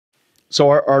So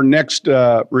our next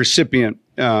recipient,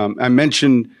 I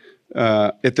mentioned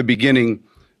at the beginning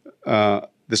the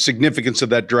significance of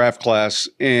that draft class,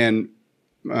 and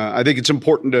I think it's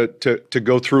important to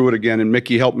go through it again. And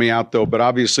Mickey helped me out though. But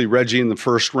obviously Reggie in the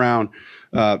first round,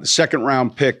 the second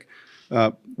round pick,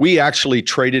 we actually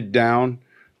traded down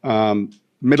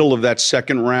middle of that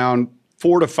second round,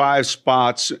 4 to 5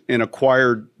 spots, and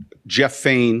acquired Jeff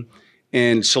Fain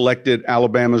and selected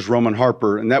Alabama's Roman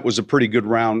Harper. And that was a pretty good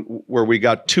round where we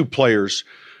got 2 players.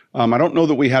 I don't know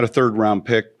that we had a third round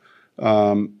pick.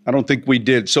 I don't think we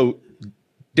did. So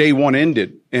day one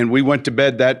ended, and we went to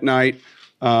bed that night,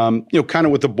 kind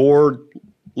of with the board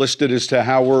listed as to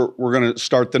how we're going to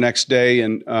start the next day.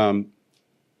 And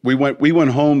we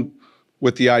went home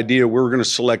with the idea we were going to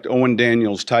select Owen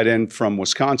Daniels, tight end from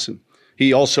Wisconsin.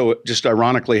 He also just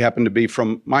ironically happened to be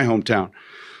from my hometown.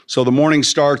 So the morning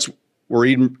starts. We're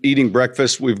eating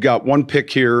breakfast. We've got 1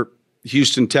 pick here.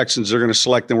 Houston Texans are going to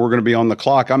select, and we're going to be on the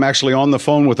clock. I'm actually on the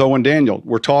phone with Owen Daniel.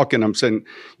 We're talking. I'm saying,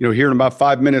 here in about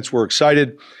 5 minutes, we're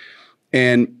excited.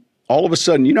 And all of a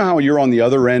sudden, you know how you're on the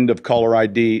other end of caller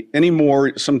ID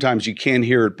anymore? Sometimes you can't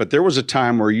hear it, but there was a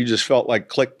time where you just felt like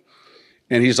click.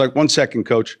 And he's like, 1 second,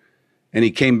 coach. And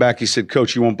he came back. He said,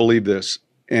 Coach, you won't believe this.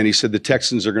 And he said, the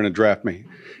Texans are going to draft me.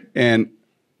 And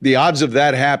the odds of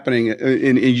that happening,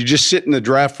 and you just sit in the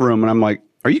draft room, and I'm like,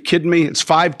 are you kidding me? It's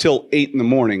 5 till 8 in the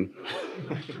morning.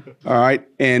 All right.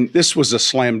 And this was a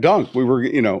slam dunk. We were,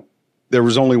 there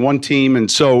was only 1 team.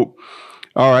 And so,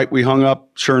 all right, we hung up.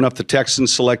 Sure enough, the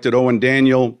Texans selected Owen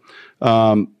Daniel.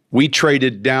 We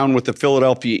traded down with the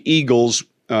Philadelphia Eagles.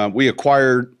 We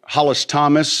acquired Hollis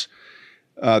Thomas.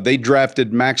 They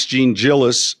drafted Max Jean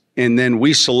Gillis. And then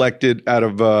we selected out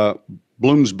of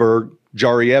Bloomsburg,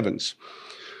 Jari Evans.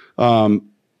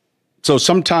 So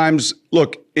sometimes,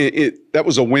 look, that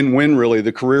was a win-win, really.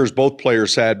 The careers both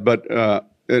players had, but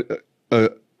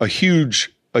a huge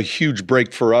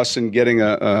break for us in getting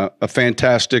a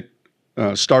fantastic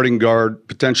starting guard,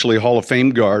 potentially Hall of Fame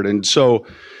guard. And so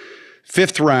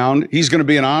 5th round, he's going to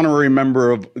be an honorary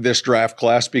member of this draft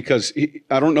class because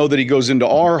I don't know that he goes into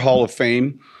our Hall of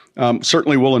Fame.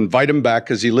 Certainly we'll invite him back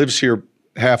because he lives here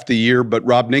half the year. But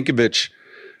Rob Ninkovich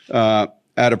out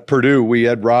of Purdue, we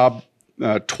had Rob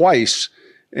twice.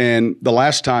 And the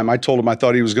last time I told him I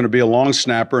thought he was going to be a long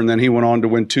snapper, and then he went on to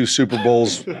win 2 Super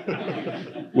Bowls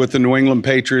with the New England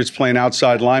Patriots, playing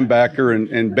outside linebacker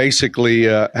and basically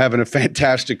having a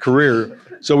fantastic career.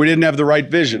 So we didn't have the right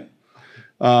vision.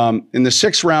 In the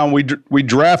 6th round, we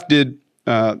drafted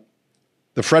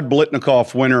the Fred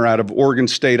Biletnikoff winner out of Oregon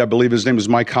State. I believe his name was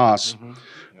Mike Haas.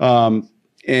 Mm-hmm.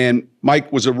 And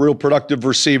Mike was a real productive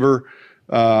receiver,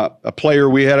 a player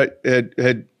we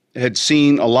had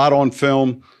seen a lot on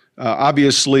film,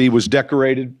 obviously was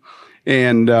decorated.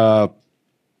 And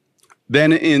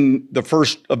then in the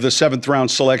first of the 7th round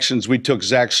selections, we took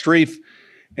Zach Streif,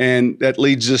 and that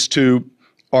leads us to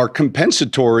our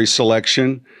compensatory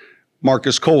selection,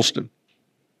 Marques Colston.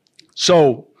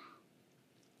 So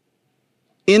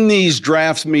in these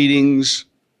draft meetings,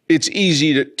 it's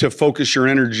easy to focus your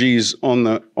energies on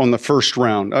the first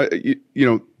round.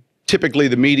 Typically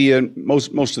the media,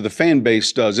 most of the fan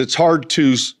base does. It's hard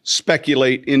to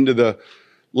speculate into the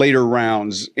later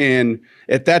rounds. And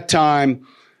at that time,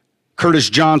 Curtis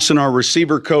Johnson, our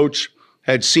receiver coach,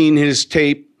 had seen his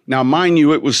tape. Now, mind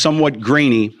you, it was somewhat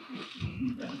grainy.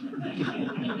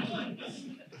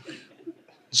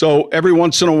 So every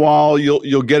once in a while,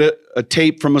 you'll get a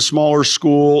tape from a smaller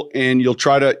school, and you'll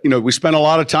try to, we spent a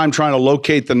lot of time trying to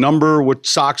locate the number. What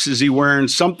socks is he wearing?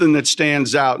 Something that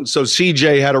stands out. And so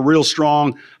CJ had a real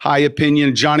strong, high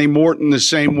opinion. Johnny Morton, the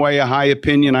same way, a high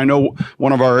opinion. I know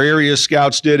one of our area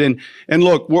scouts did. And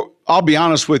look, I'll be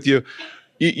honest with you.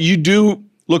 You do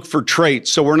look for traits.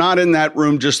 So we're not in that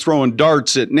room just throwing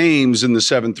darts at names in the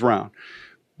 7th round.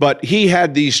 But he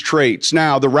had these traits.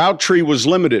 Now, the route tree was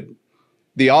limited.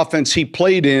 The offense he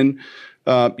played in,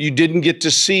 you didn't get to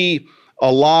see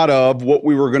a lot of what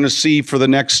we were going to see for the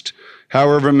next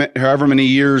however many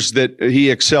years that he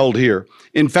excelled here.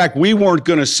 In fact, we weren't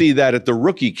going to see that at the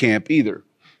rookie camp either.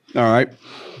 All right.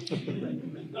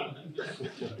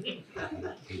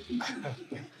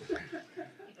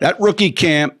 That rookie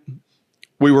camp,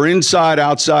 we were inside,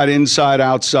 outside,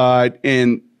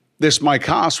 and this Mike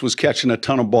Haas was catching a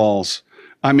ton of balls.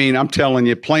 I mean, I'm telling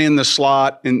you, playing the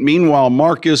slot. And meanwhile,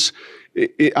 Marques,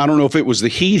 I don't know if it was the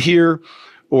heat here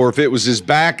or if it was his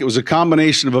back. It was a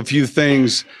combination of a few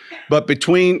things. But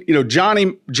between, Johnny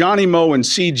Moe and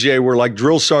CJ were like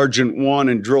Drill Sergeant 1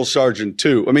 and Drill Sergeant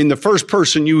 2. I mean, the first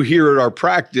person you hear at our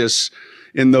practice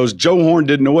in those. Joe Horn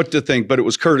didn't know what to think, but it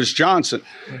was Curtis Johnson.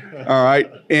 All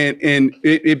right. And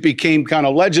it became kind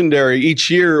of legendary each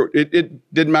year.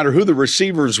 It didn't matter who the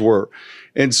receivers were.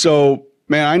 And so,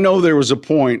 man, I know there was a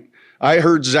point. I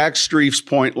heard Zach Streif's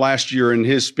point last year in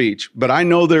his speech, but I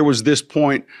know there was this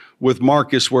point with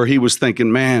Marques where he was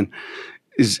thinking, man,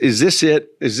 is this it?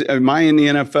 Am I in the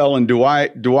NFL and do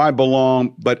I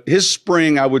belong? But his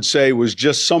spring, I would say, was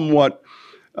just somewhat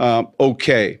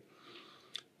okay.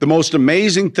 The most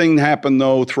amazing thing happened,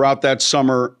 though, throughout that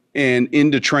summer and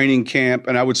into training camp,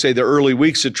 and I would say the early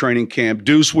weeks of training camp.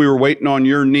 Deuce, we were waiting on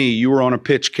your knee. You were on a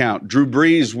pitch count. Drew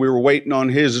Brees, we were waiting on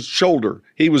his shoulder.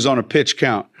 He was on a pitch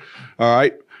count. All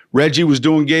right. Reggie was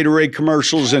doing Gatorade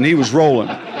commercials, and he was rolling.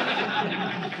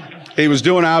 He was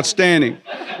doing outstanding.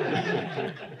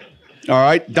 All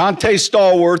right. Dante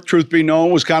Stallworth, truth be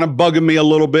known, was kind of bugging me a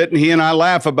little bit, and he and I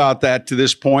laugh about that to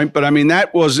this point. But I mean,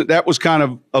 that was kind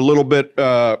of a little bit,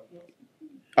 I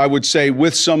would say,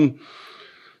 with some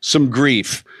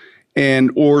grief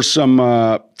or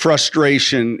some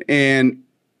frustration, and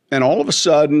all of a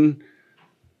sudden,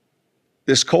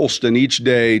 this Colston each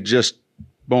day just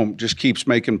keeps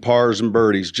making pars and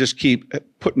birdies, just keep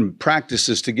putting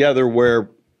practices together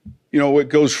where, it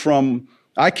goes from.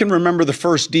 I can remember the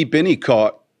first deep in he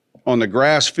caught on the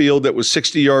grass field that was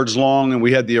 60 yards long, and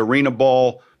we had the arena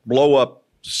ball blow up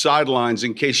sidelines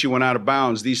in case you went out of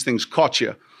bounds. These things caught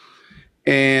you.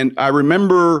 And I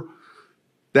remember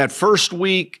that first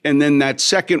week and then that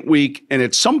second week, and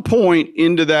at some point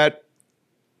into that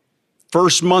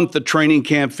first month of training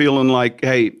camp feeling like,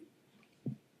 hey,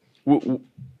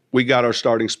 we got our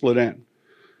starting split end.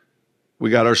 We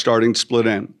got our starting split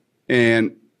end.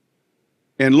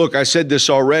 And look, I said this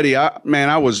already.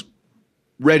 I was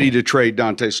ready to trade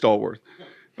Dante Stallworth.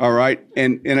 All right.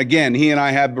 And again, he and I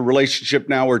have a relationship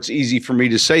now where it's easy for me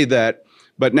to say that,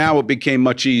 but now it became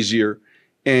much easier.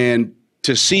 And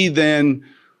to see then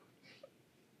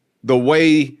the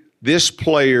way this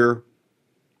player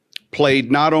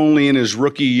played not only in his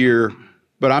rookie year,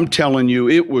 but I'm telling you,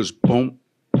 it was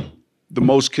the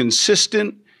most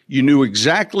consistent. You knew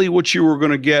exactly what you were going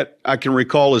to get. I can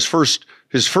recall his first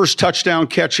touchdown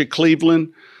catch at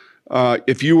Cleveland.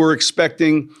 If you were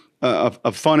expecting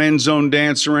a fun end zone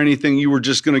dance or anything, you were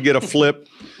just going to get a flip.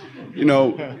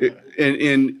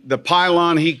 In the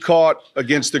pylon he caught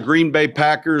against the Green Bay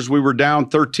Packers, we were down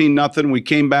 13-0. We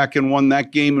came back and won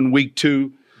that game in week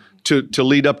 2 to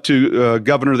lead up to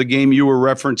Governor, the game you were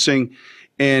referencing.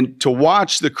 And to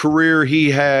watch the career he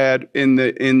had in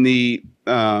the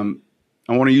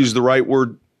I want to use the right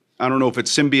word. I don't know if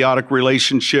it's symbiotic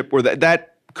relationship or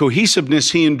that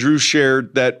cohesiveness he and Drew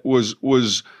shared that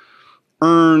was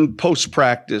earned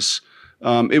post-practice.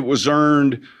 It was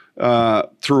earned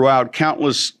throughout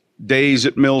countless days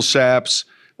at Millsaps.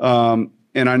 And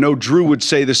I know Drew would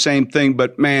say the same thing,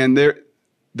 but man,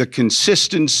 the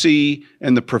consistency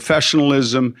and the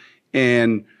professionalism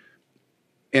and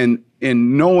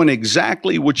knowing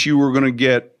exactly what you were going to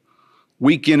get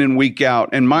week in and week out.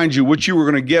 And mind you, what you were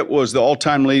going to get was the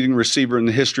all-time leading receiver in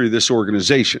the history of this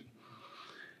organization.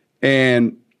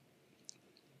 And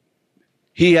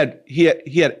he had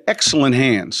excellent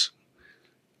hands.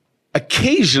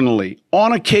 Occasionally,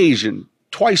 on occasion,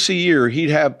 twice a year, he'd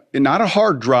have not a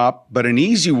hard drop, but an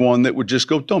easy one that would just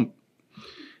go thump.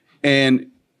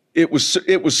 And it was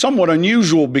somewhat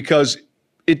unusual because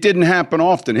it didn't happen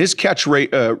often. His catch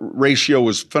ratio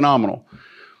was phenomenal.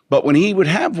 But when he would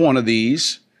have one of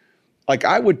these, like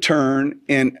I would turn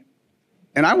and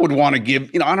I would want to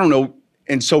give, I don't know.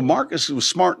 And so Marques was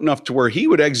smart enough to where he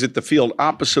would exit the field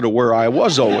opposite of where I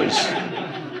was always.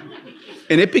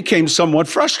 And it became somewhat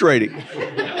frustrating.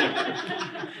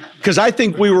 Because I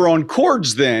think we were on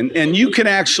cords then, and you can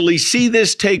actually see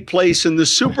this take place in the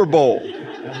Super Bowl.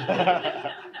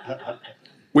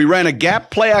 We ran a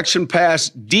gap play action pass,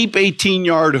 deep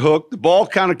 18-yard hook. The ball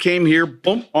kind of came here,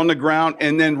 boom, on the ground.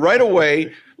 And then right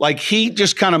away, like he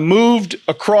just kind of moved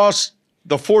across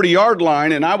the 40-yard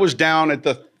line, and I was down at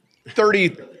the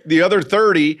 30, the other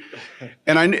 30.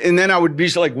 And then I would be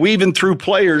like weaving through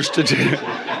players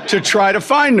to try to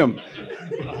find them.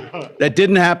 That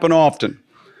didn't happen often.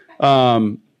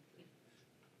 That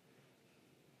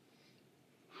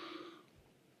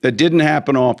didn't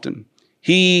happen often.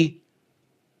 He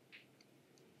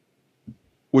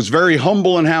was very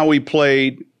humble in how he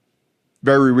played,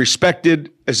 very respected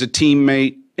as a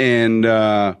teammate, and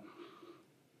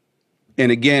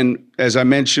again, as I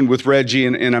mentioned with Reggie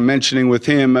and I'm mentioning with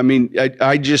him, I mean,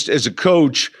 I just, as a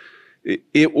coach,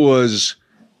 it was,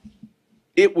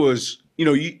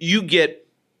 you get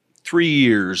 3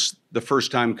 years, the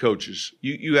first time coaches.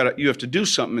 You have to do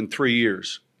something in 3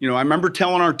 years. I remember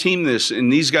telling our team this,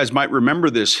 and these guys might remember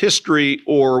this, history,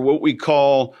 or what we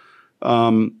call,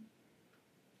 that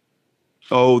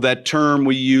term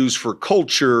we use for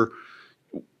culture.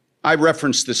 I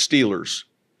referenced the Steelers,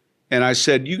 and I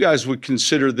said, you guys would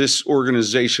consider this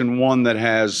organization one that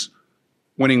has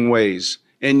winning ways.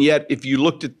 And yet, if you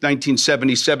looked at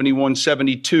 1970, 71,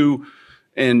 72,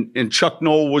 and Chuck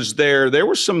Noll was there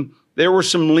were some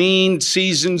lean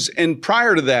seasons and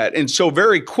prior to that. And so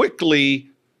very quickly,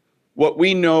 what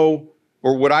we know,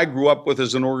 or what I grew up with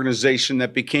as an organization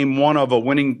that became one of a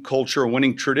winning culture, a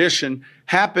winning tradition,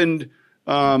 happened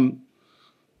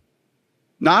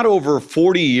not over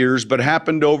 40 years, but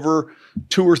happened over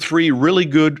 2 or 3 really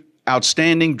good,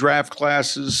 outstanding draft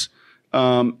classes.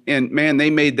 And man, they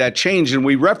made that change, and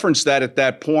we referenced that at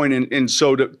that point. And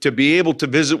so to be able to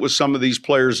visit with some of these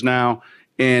players now,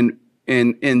 and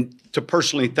to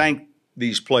personally thank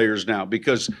these players now,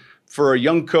 because for a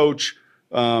young coach,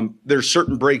 there's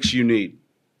certain breaks you need.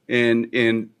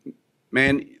 And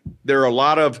man, there are a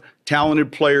lot of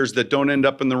talented players that don't end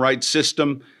up in the right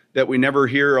system, that we never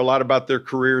hear a lot about their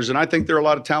careers. And I think there are a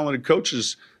lot of talented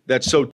coaches that so